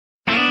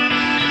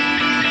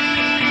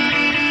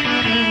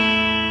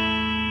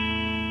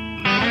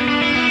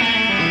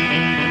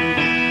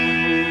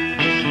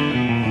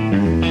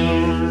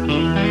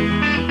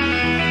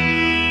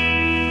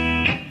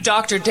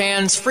Dr.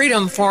 Dan's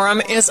Freedom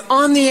Forum is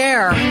on the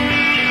air.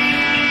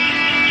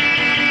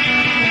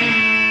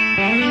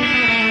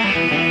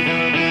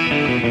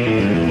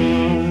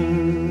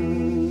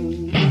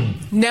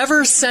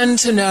 Never send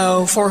to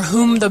know for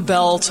whom the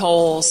bell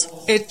tolls.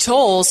 It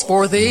tolls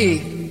for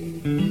thee.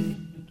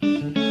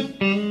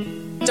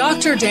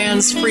 Dr.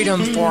 Dan's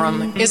Freedom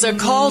Forum is a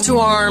call to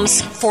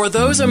arms for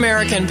those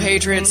American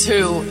patriots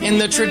who, in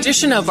the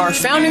tradition of our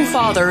founding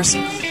fathers,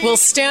 will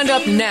stand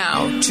up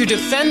now to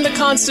defend the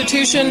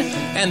Constitution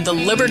and the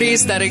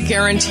liberties that it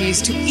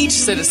guarantees to each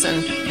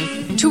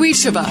citizen, to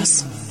each of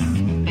us.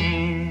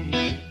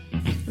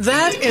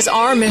 That is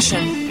our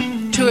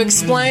mission, to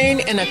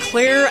explain in a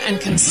clear and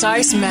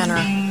concise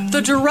manner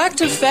the direct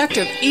effect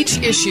of each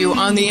issue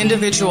on the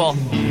individual,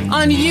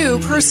 on you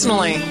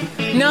personally,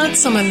 not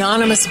some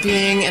anonymous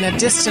being in a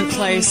distant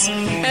place,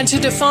 and to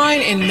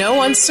define in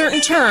no uncertain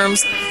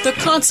terms the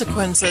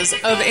consequences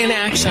of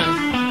inaction.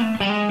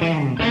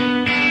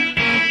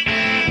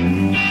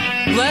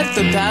 Let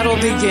the battle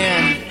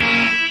begin.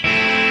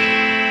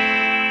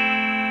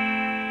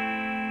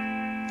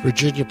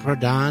 Virginia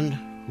Prodan,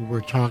 who we're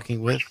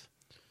talking with,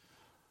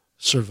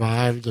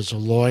 survived as a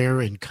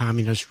lawyer in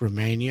communist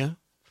Romania,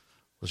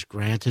 was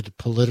granted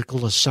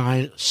political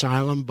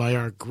asylum by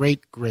our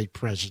great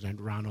president,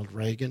 Ronald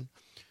Reagan.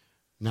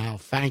 Now,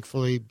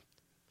 thankfully,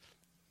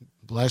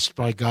 blessed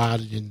by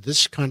God in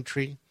this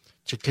country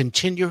to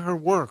continue her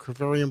work, her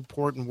very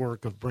important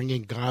work of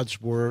bringing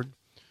God's word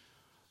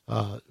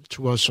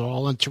to us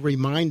all and to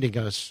reminding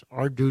us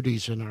our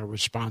duties and our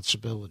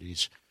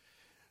responsibilities.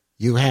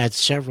 You had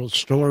several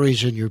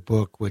stories in your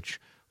book, which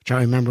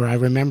I remember. I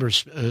remember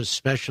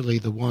especially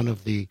the one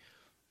of the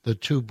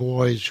two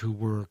boys who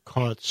were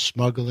caught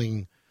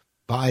smuggling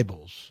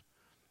Bibles.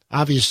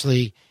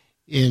 Obviously,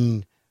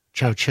 in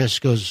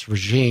Ceausescu's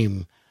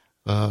regime,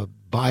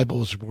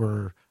 Bibles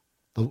were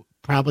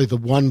probably the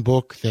one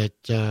book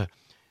that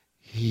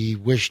he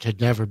wished had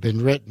never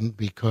been written,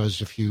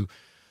 because if you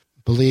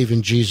believe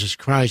in Jesus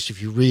Christ,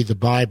 if you read the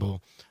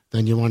Bible,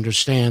 then you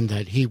understand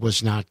that he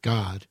was not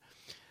God.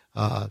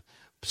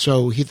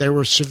 So there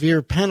were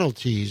severe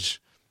penalties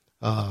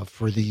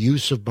for the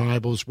use of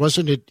Bibles.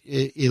 Wasn't it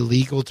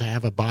illegal to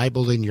have a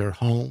Bible in your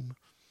home?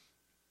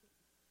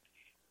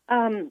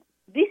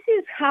 This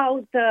is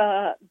how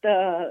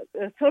the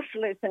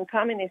socialist and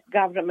communist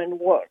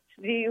government worked.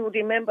 Do you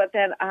remember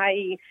that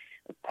I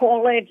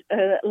call it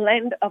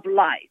land of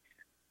lies?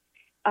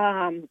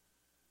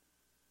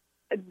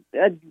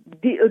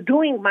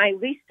 Doing my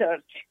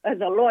research as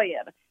a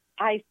lawyer,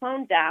 I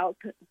found out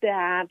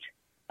that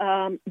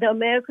the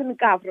American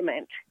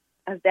government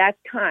at that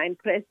time,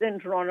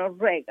 President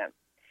Ronald Reagan,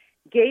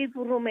 gave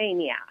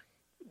Romania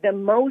the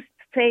most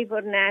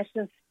favored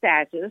nation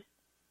status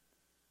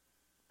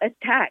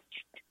attached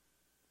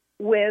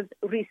with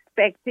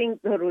respecting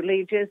the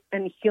religious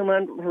and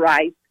human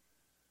rights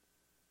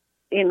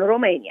in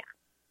Romania,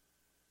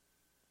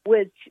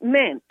 which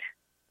meant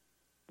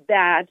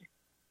that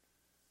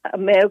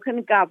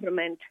American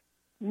government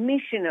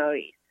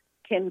missionaries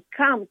can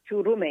come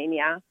to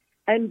Romania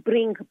and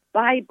bring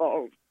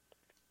Bibles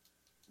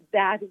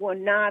that were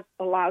not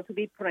allowed to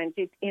be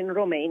printed in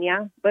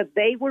Romania, but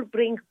they will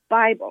bring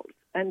Bibles,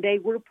 and they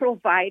will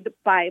provide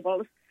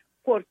Bibles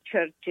for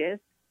churches,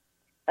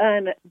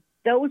 and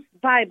those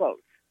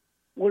Bibles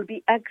will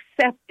be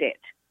accepted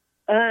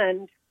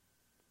and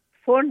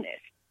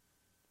furnished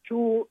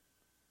to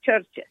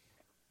churches.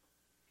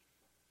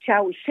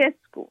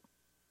 Ceausescu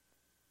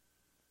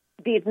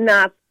did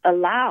not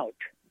allow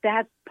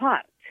that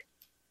part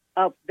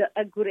of the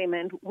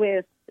agreement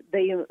with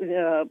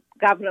the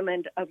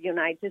government of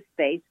United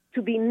States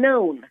to be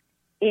known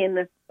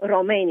in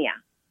Romania.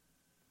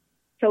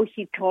 So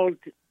he told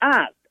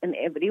us and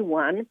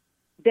everyone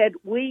that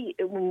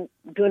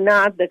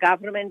the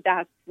government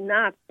does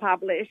not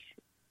publish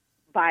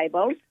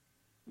Bibles,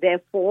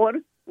 therefore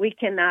we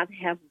cannot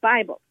have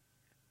Bibles.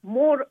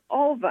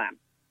 Moreover,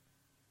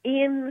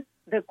 in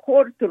the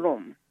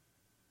courtroom,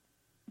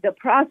 the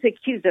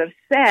prosecutor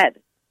said,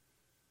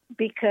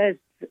 because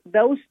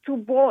those two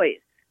boys,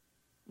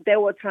 they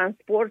were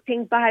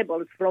transporting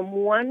Bibles from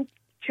one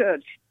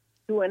church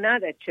to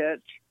another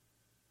church,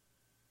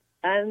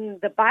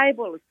 and the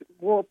Bibles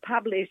were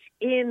published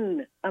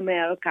in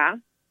America,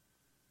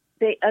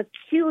 they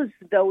accused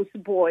those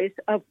boys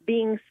of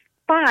being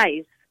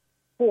spies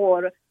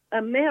for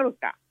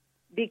America,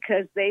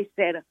 because they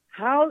said,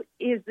 how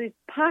is it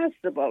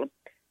possible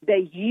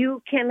that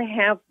you can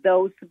have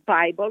those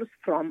Bibles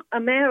from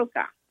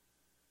America?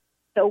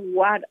 So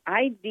what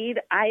I did,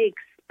 I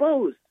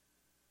exposed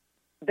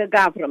the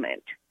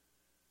government,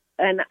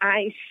 and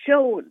I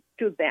showed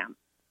to them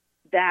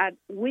that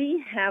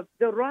we have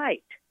the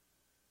right,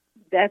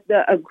 that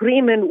the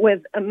agreement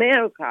with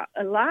America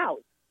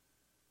allows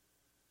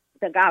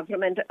the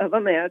government of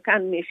America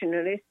and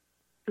missionaries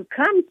to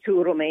come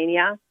to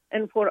Romania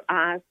and for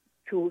us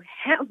to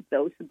have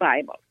those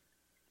Bibles.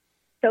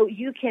 So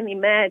you can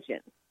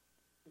imagine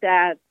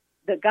that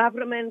the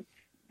government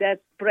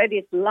that spread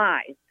its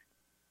lies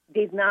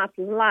did not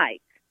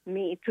like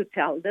me to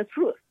tell the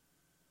truth.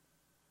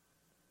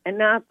 And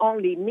not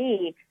only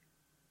me,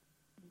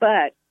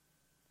 but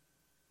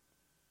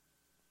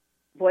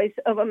Voice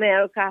of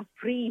America,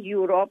 Free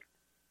Europe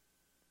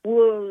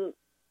will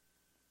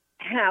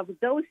have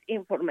those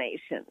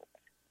information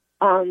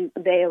on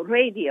their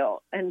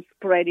radio and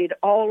spread it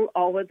all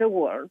over the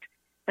world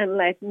and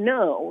let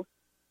know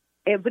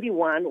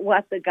everyone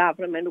what the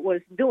government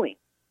was doing.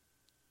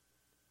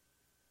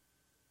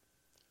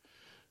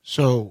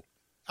 So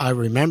I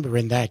remember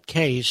in that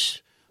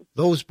case,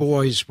 those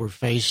boys were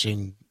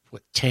facing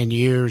 10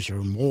 years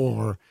or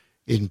more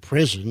in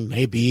prison,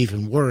 maybe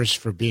even worse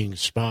for being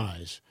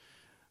spies.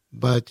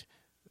 But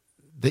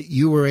that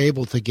you were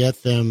able to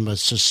get them a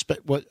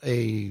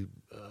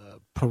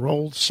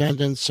parole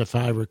sentence, if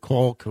I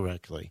recall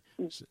correctly.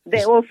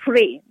 They were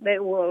free. They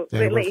were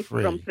released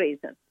from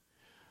prison.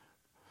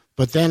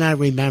 But then I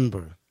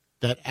remember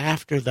that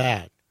after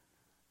that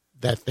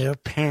their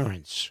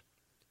parents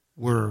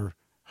were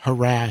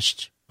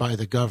harassed by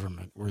the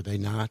government, were they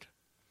not?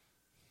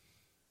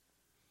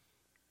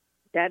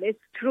 That is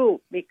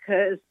true,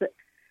 because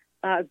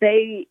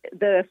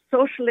the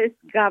socialist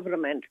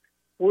government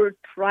will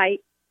try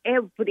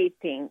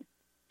everything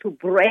to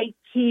break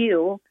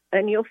you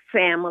and your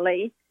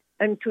family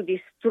and to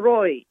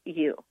destroy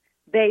you.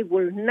 They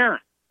will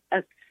not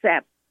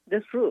accept the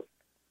truth.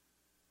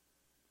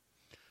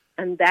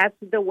 And that's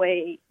the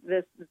way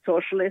the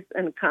socialist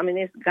and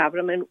communist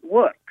government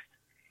works.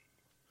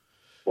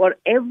 For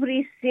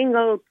every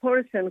single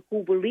person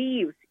who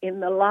believes in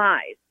the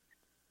lies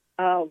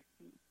of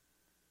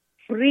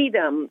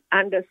freedom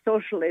under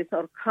socialists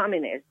or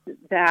communists,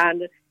 that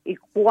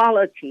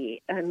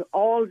equality and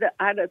all the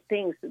other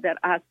things that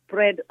are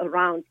spread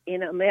around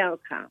in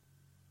America,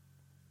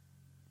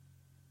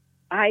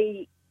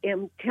 I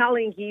am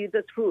telling you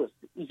the truth.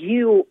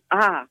 You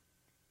are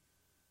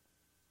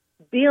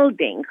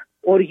building,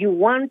 or you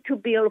want to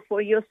build for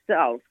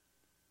yourself,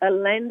 a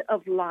land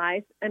of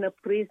lies and a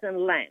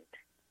prison land.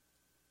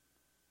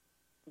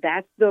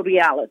 That's the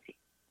reality.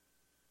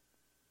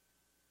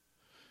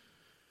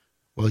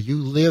 Well, you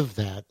live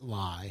that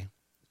lie.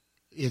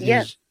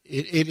 Yes.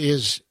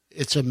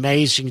 It's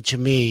amazing to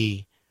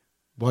me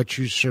what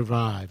you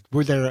survived.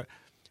 Were there,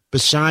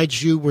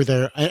 besides you,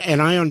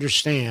 and I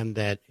understand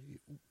that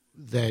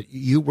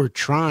you were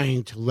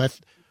trying to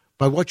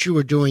by what you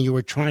were doing, you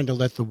were trying to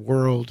let the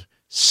world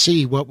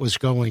see what was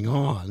going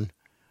on.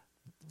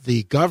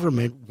 The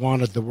government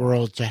wanted the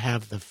world to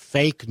have the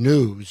fake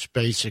news,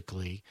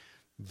 basically,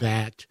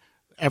 that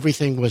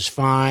everything was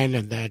fine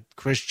and that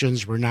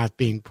Christians were not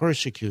being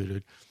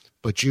persecuted,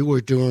 but you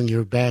were doing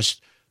your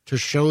best to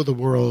show the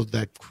world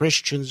that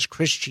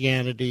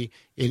Christianity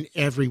in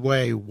every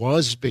way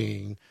was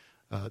being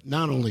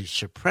not only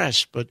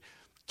suppressed, but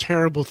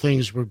terrible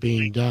things were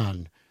being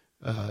done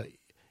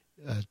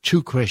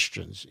to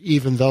Christians,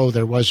 even though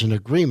there was an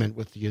agreement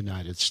with the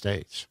United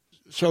States.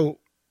 So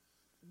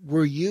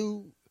were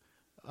you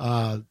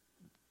the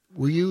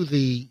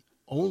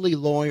only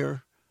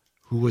lawyer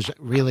who was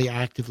really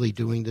actively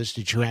doing this?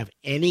 Did you have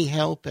any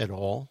help at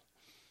all?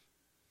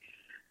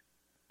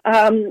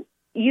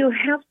 You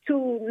have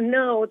to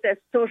know that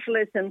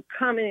socialists and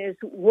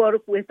communists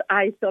work with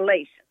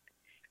isolation.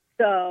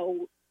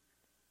 So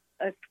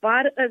as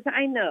far as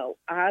I know,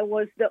 I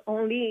was the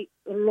only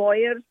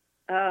lawyer.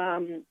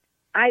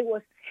 I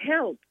was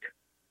helped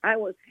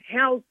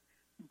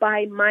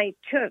by my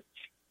church.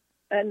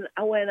 And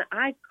when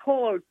I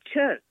call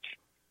church,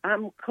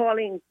 I'm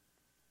calling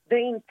the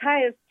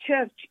entire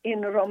church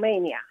in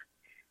Romania.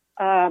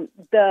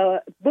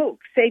 The book,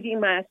 Saving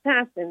My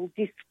Assassin,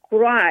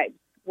 describes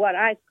what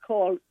I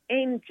call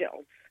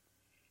angels.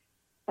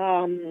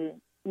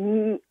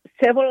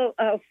 Several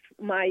of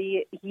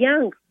my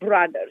young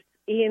brothers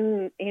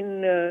in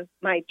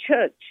my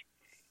church,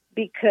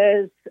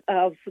 because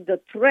of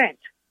the threat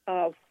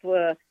of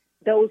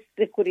those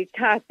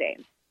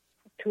Securitate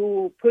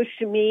to push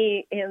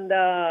me in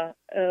the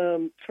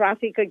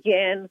traffic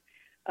again,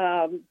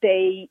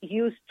 they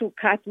used to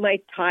cut my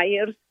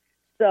tires.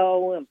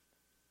 So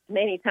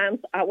many times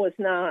it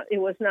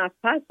was not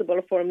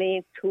possible for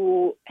me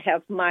to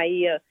have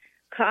my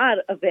car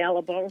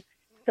available.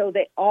 So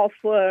they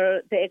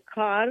offer their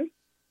car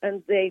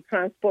and they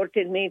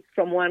transported me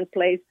from one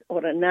place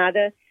or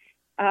another.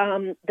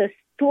 The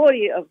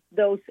story of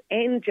those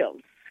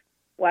angels,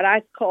 what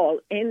I call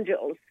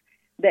angels,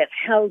 that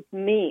helped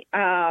me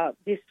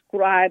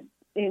describe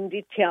in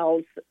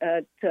details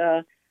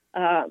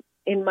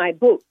in my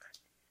book.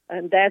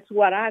 And that's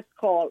what I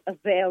call a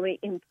very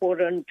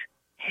important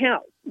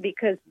help,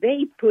 because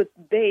they put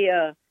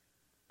their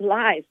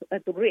life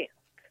at risk.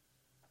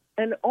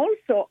 And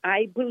also,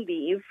 I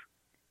believe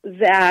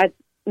that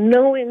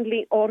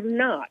knowingly or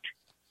not,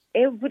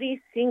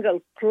 every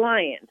single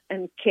client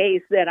and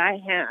case that I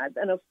had,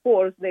 and of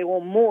course there were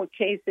more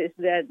cases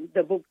that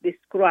the book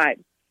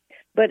described,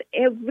 but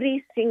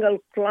every single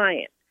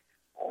client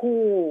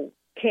who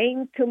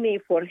came to me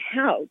for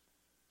help,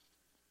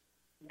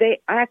 they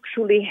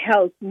actually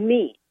helped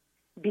me,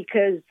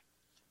 because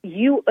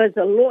you as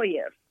a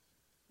lawyer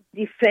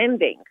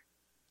defending,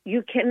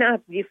 you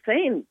cannot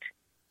defend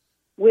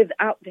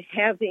without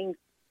having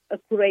a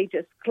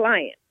courageous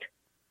client.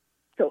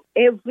 So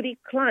every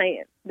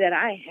client that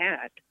I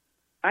had,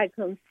 I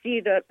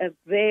considered a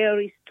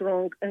very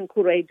strong and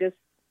courageous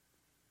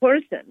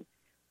person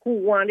who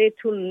wanted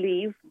to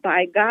live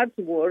by God's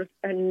word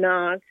and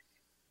not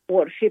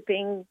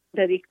worshiping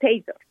the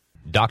dictator.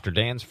 Dr.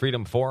 Dan's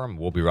Freedom Forum.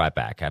 We'll be right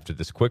back after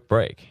this quick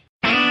break.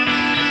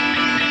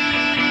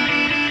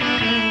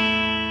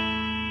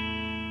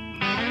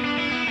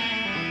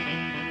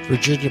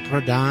 Virginia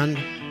Prodan,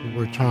 who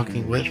we're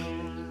talking with,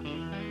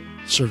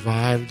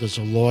 survived as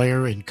a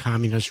lawyer in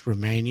communist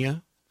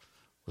Romania,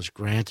 was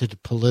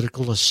granted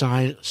political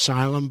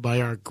asylum by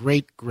our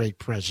great, great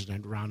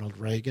president, Ronald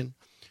Reagan.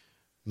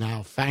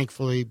 Now,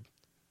 thankfully,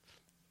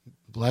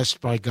 blessed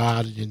by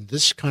God in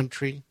this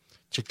country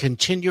to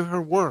continue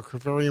her work, her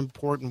very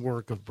important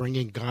work of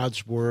bringing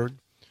God's word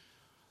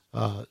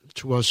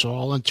to us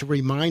all and to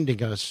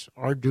reminding us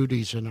our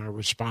duties and our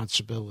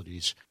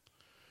responsibilities.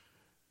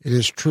 It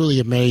is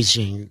truly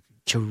amazing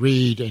to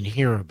read and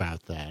hear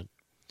about that.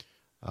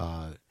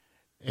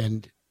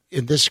 And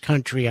in this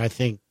country, I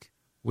think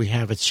we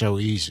have it so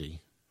easy.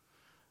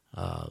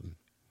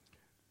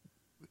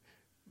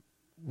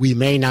 We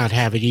may not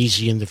have it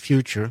easy in the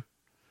future,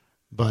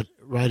 but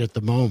right at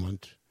the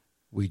moment,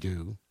 we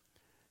do.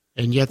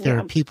 And yet there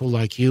are people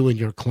like you and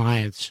your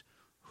clients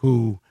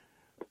who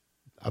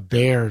a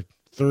bare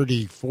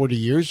 30, 40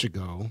 years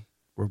ago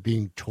were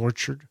being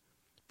tortured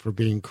for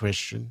being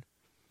Christian.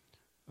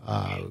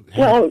 I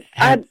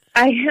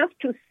have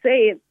to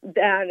say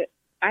that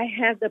I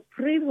had the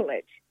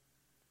privilege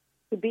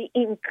to be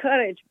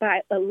encouraged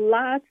by a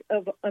lot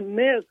of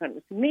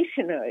Americans,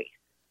 missionaries,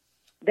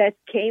 that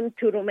came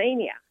to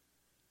Romania.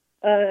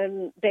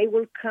 They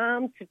will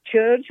come to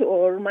church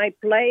or my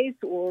place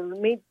or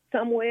meet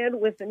somewhere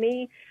with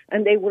me,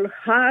 and they will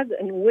hug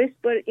and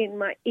whisper in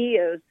my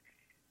ears,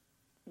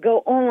 "Go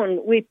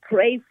on, we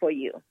pray for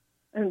you."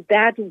 And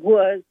that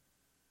was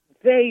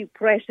very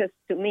precious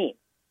to me.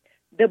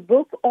 The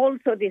book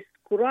also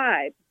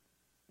describes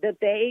the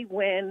day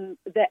when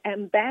the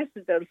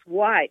ambassador's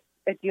wife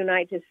at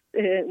United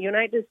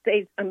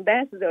States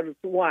ambassador's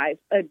wife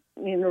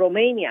in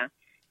Romania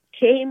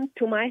came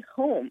to my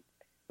home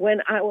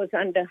when I was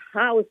under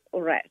house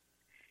arrest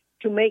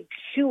to make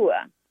sure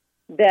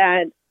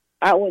that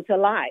I was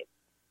alive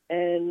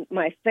and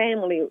my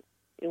family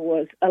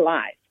was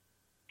alive.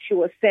 She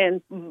was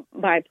sent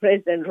by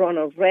President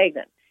Ronald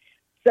Reagan.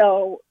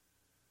 So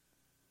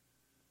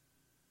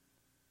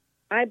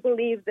I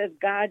believe that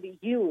God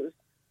used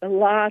a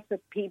lot of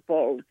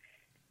people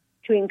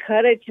to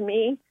encourage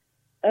me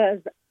as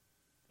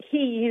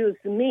he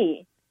used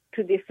me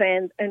to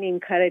defend and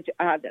encourage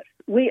others.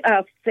 We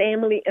are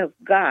family of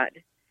God,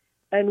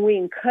 and we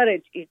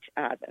encourage each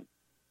other.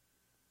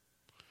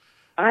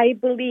 I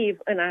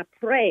believe and I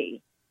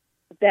pray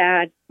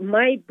that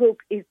my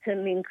book is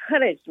an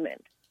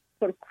encouragement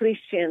for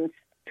Christians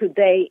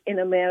today in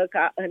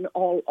America and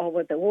all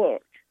over the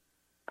world.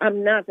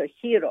 I'm not a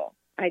hero.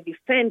 I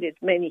defended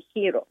many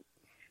heroes,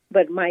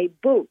 but my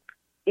book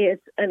is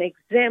an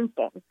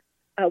example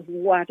of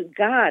what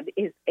God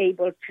is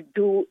able to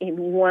do in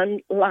one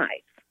life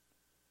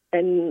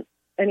and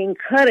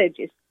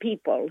encourages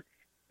people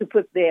to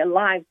put their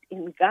lives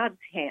in God's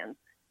hands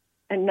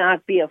and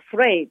not be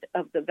afraid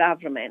of the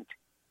government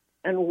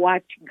and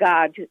watch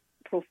God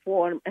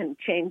perform and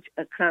change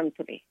a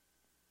country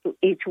to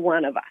each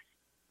one of us.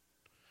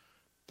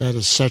 That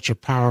is such a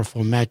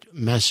powerful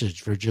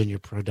message, Virginia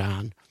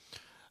Prodan.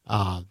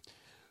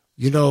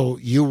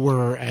 You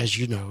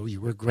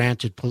were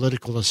granted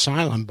political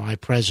asylum by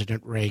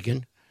President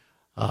Reagan.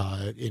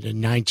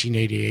 In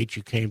 1988,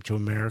 you came to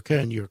America,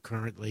 and you're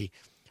currently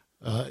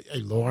a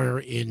lawyer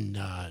in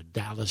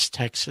Dallas,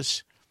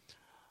 Texas.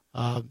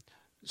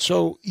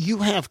 So you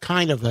have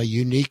kind of a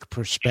unique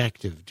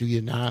perspective, do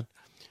you not?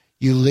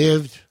 You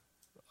lived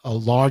a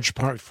large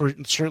part,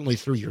 certainly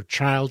through your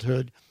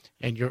childhood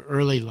and your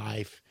early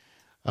life.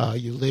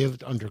 You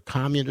lived under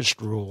communist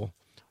rule.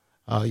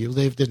 You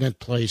lived in a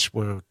place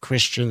where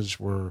Christians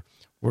were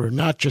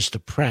not just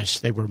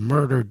oppressed, they were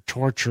murdered,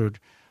 tortured.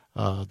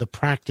 The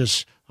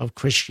practice of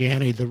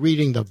Christianity, the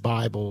reading the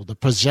Bible, the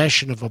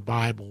possession of a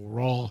Bible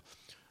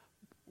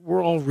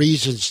were all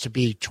reasons to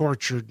be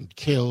tortured and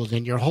killed,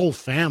 and your whole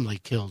family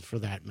killed for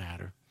that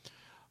matter.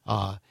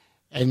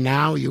 And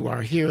now you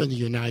are here in the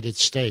United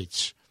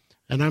States.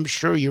 And I'm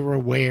sure you're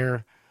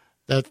aware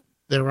that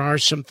there are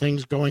some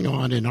things going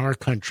on in our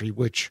country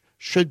which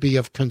should be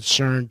of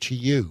concern to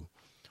you.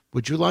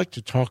 Would you like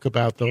to talk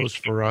about those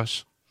for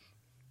us?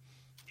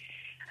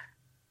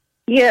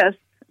 Yes,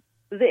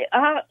 there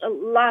are a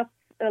lot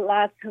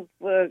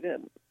of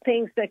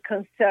things that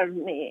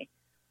concern me.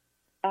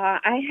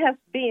 I have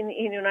been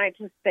in the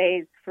United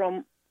States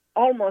from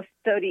almost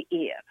 30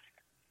 years,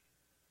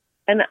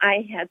 and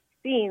I have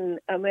seen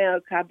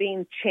America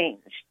being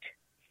changed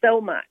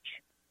so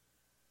much.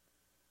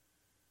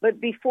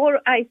 But before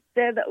I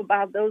said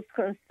about those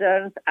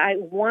concerns, I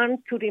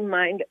want to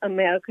remind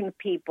American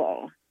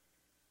people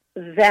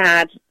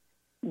that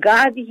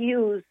God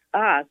used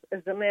us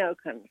as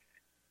Americans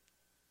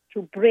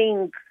to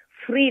bring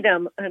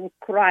freedom and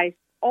Christ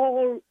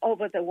all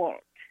over the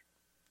world.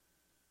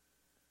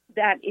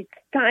 That it's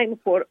time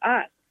for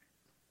us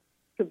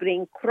to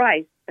bring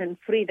Christ and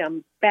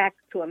freedom back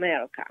to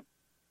America.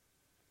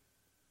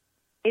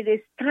 It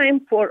is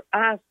time for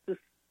us to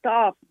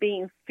stop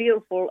being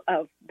fearful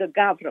of the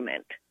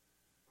government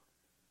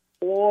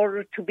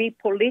or to be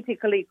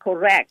politically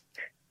correct,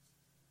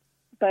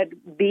 but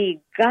be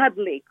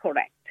godly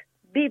correct,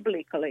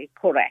 biblically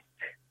correct.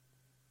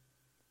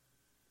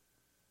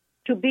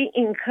 To be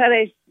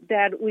encouraged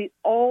that we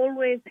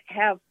always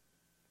have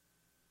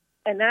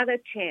another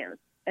chance,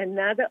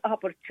 another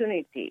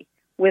opportunity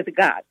with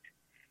God.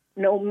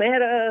 No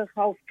matter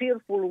how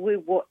fearful we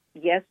were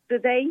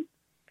yesterday,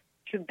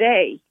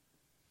 today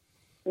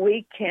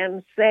we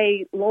can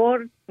say,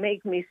 Lord,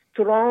 make me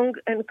strong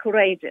and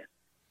courageous.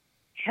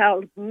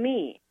 Help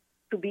me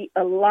to be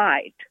a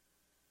light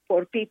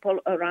for people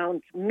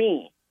around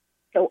me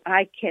so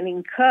I can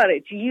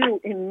encourage, you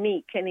and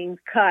me can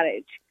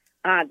encourage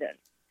others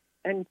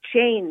and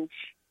change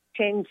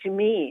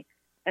me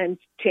and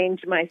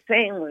change my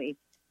family,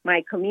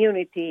 my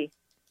community,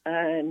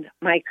 and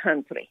my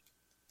country.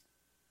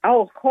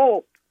 Our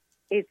hope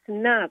is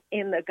not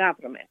in the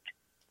government.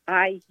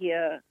 I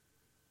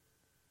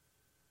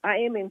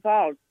am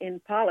involved in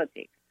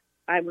politics.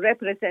 I've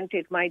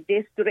represented my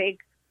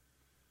district.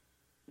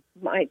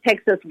 My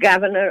Texas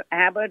Governor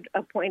Abbott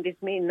appointed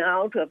me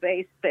now to a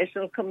very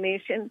special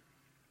commission,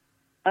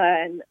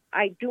 and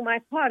I do my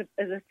part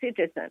as a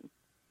citizen.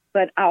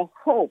 But our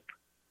hope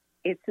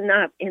is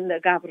not in the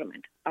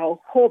government. Our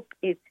hope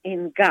is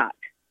in God.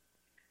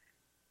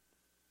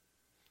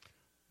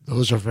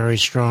 Those are very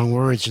strong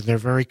words, and they're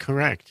very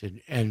correct.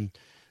 And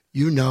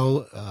you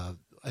know,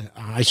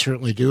 I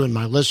certainly do, and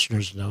my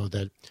listeners know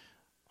that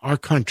our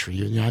country,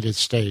 the United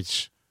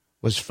States,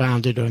 was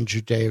founded on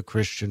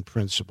Judeo-Christian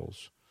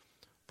principles.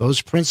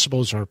 Those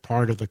principles are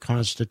part of the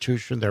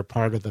Constitution. They're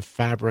part of the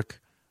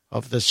fabric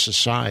of this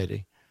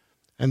society.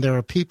 And there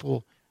are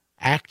people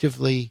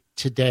actively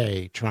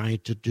today trying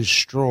to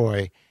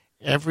destroy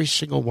every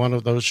single one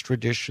of those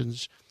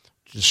traditions,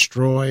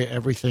 destroy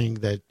everything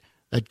that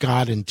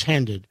God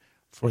intended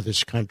for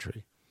this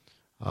country.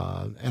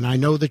 And I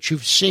know that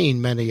you've seen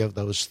many of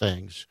those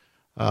things.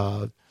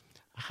 How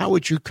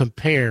would you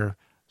compare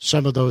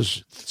some of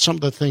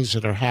the things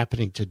that are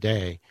happening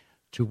today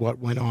to what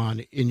went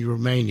on in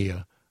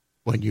Romania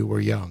when you were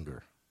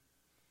younger?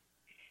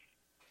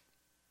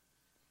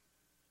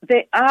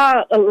 There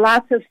are a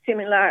lot of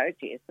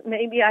similarities.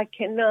 Maybe I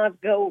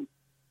cannot go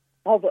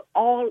over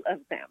all of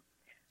them,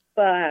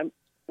 but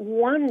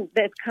one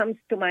that comes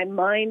to my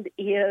mind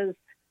is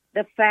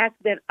the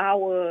fact that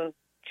our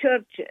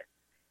churches,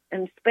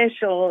 and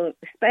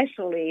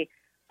especially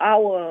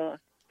our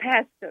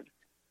pastors,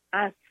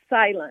 are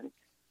silent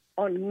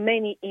on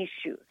many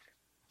issues: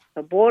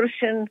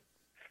 abortion,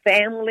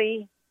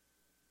 family,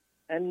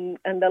 and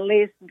the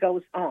list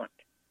goes on.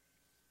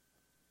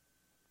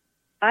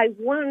 I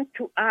want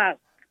to ask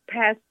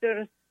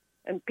pastors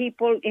and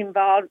people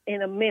involved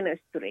in a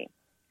ministry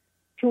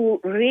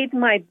to read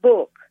my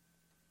book,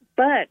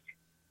 but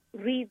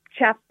read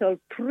chapter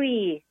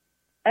 3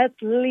 at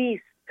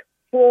least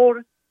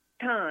 4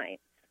 times.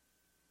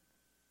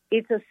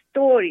 It's a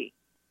story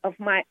of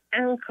my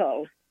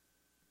uncle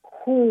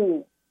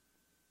who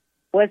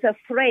was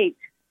afraid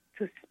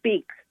to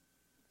speak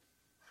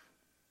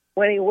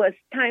when it was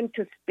time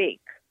to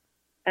speak.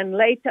 And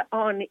later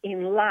on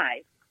in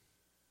life,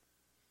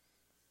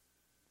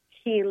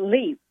 he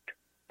lived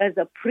as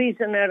a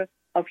prisoner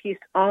of his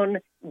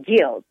own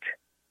guilt.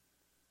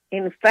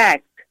 In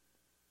fact,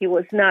 he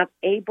was not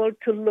able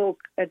to look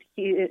at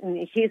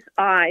his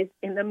eyes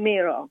in the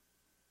mirror,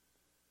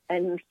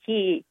 and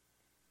he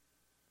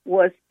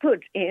was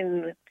put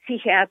in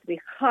psychiatric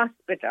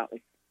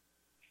hospitals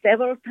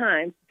several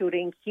times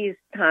during his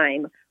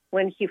time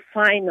when he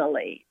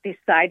finally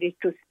decided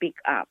to speak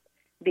up,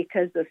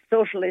 because the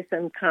socialist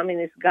and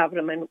communist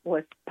government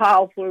was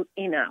powerful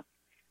enough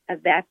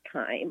at that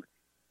time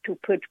to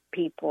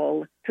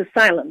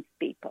silence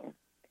people.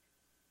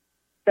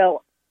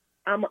 So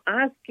I'm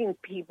asking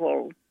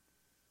people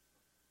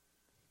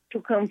to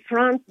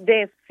confront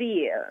their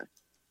fear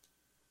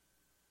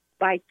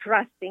by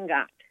trusting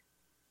God.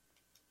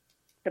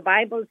 The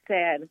Bible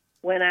said,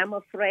 when I'm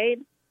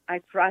afraid,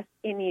 I trust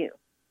in you.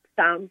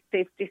 Psalm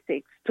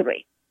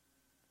 56:3.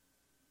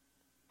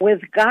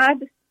 With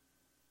God,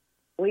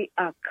 we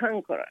are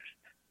conquerors,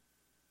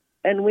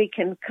 and we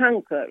can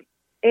conquer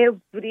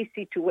every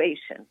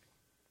situation.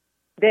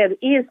 There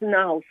is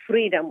no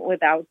freedom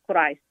without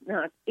Christ,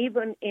 not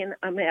even in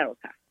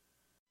America.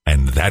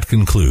 And that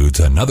concludes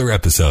another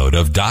episode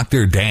of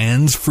Dr.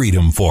 Dan's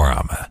Freedom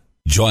Forum.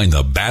 Join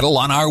the battle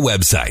on our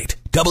website,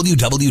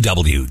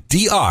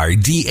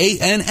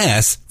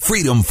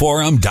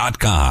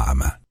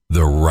 www.drdansfreedomforum.com.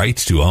 The right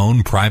to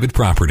own private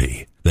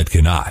property that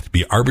cannot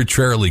be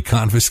arbitrarily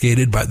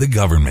confiscated by the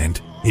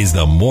government is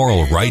the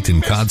moral right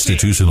and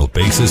constitutional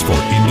basis for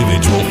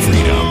individual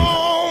freedom.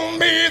 On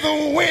me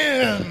the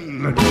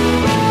wind,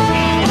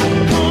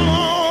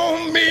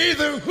 on me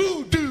the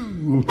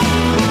hoodoo.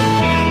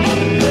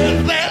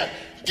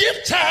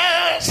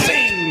 guitar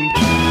sing.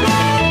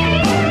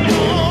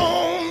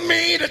 Call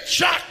me the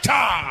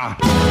Choctaw.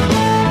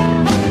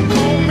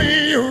 Call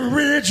me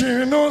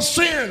original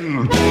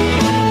sin.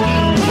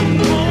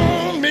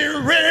 Call me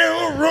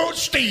railroad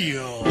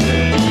steel.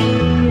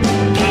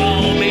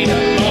 Call me the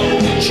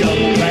Mojo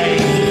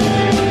Man.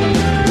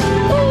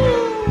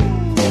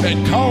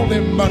 And call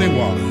them muddy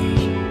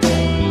waters.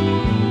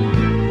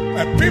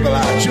 And people,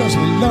 I just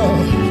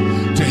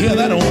love to hear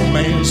that old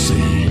man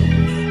sing.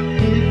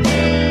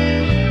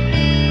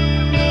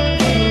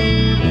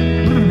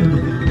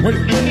 Wait.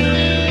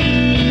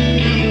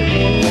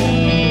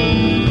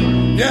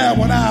 Yeah,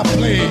 when I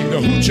played the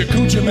Hoochie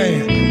Coochie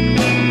Man,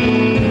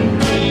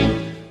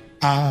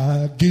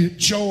 I get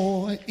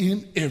joy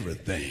in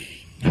everything.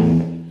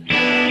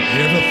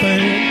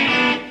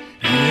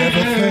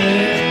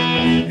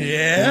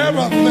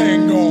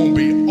 Everything gonna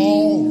be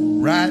all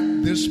right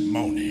this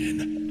morning.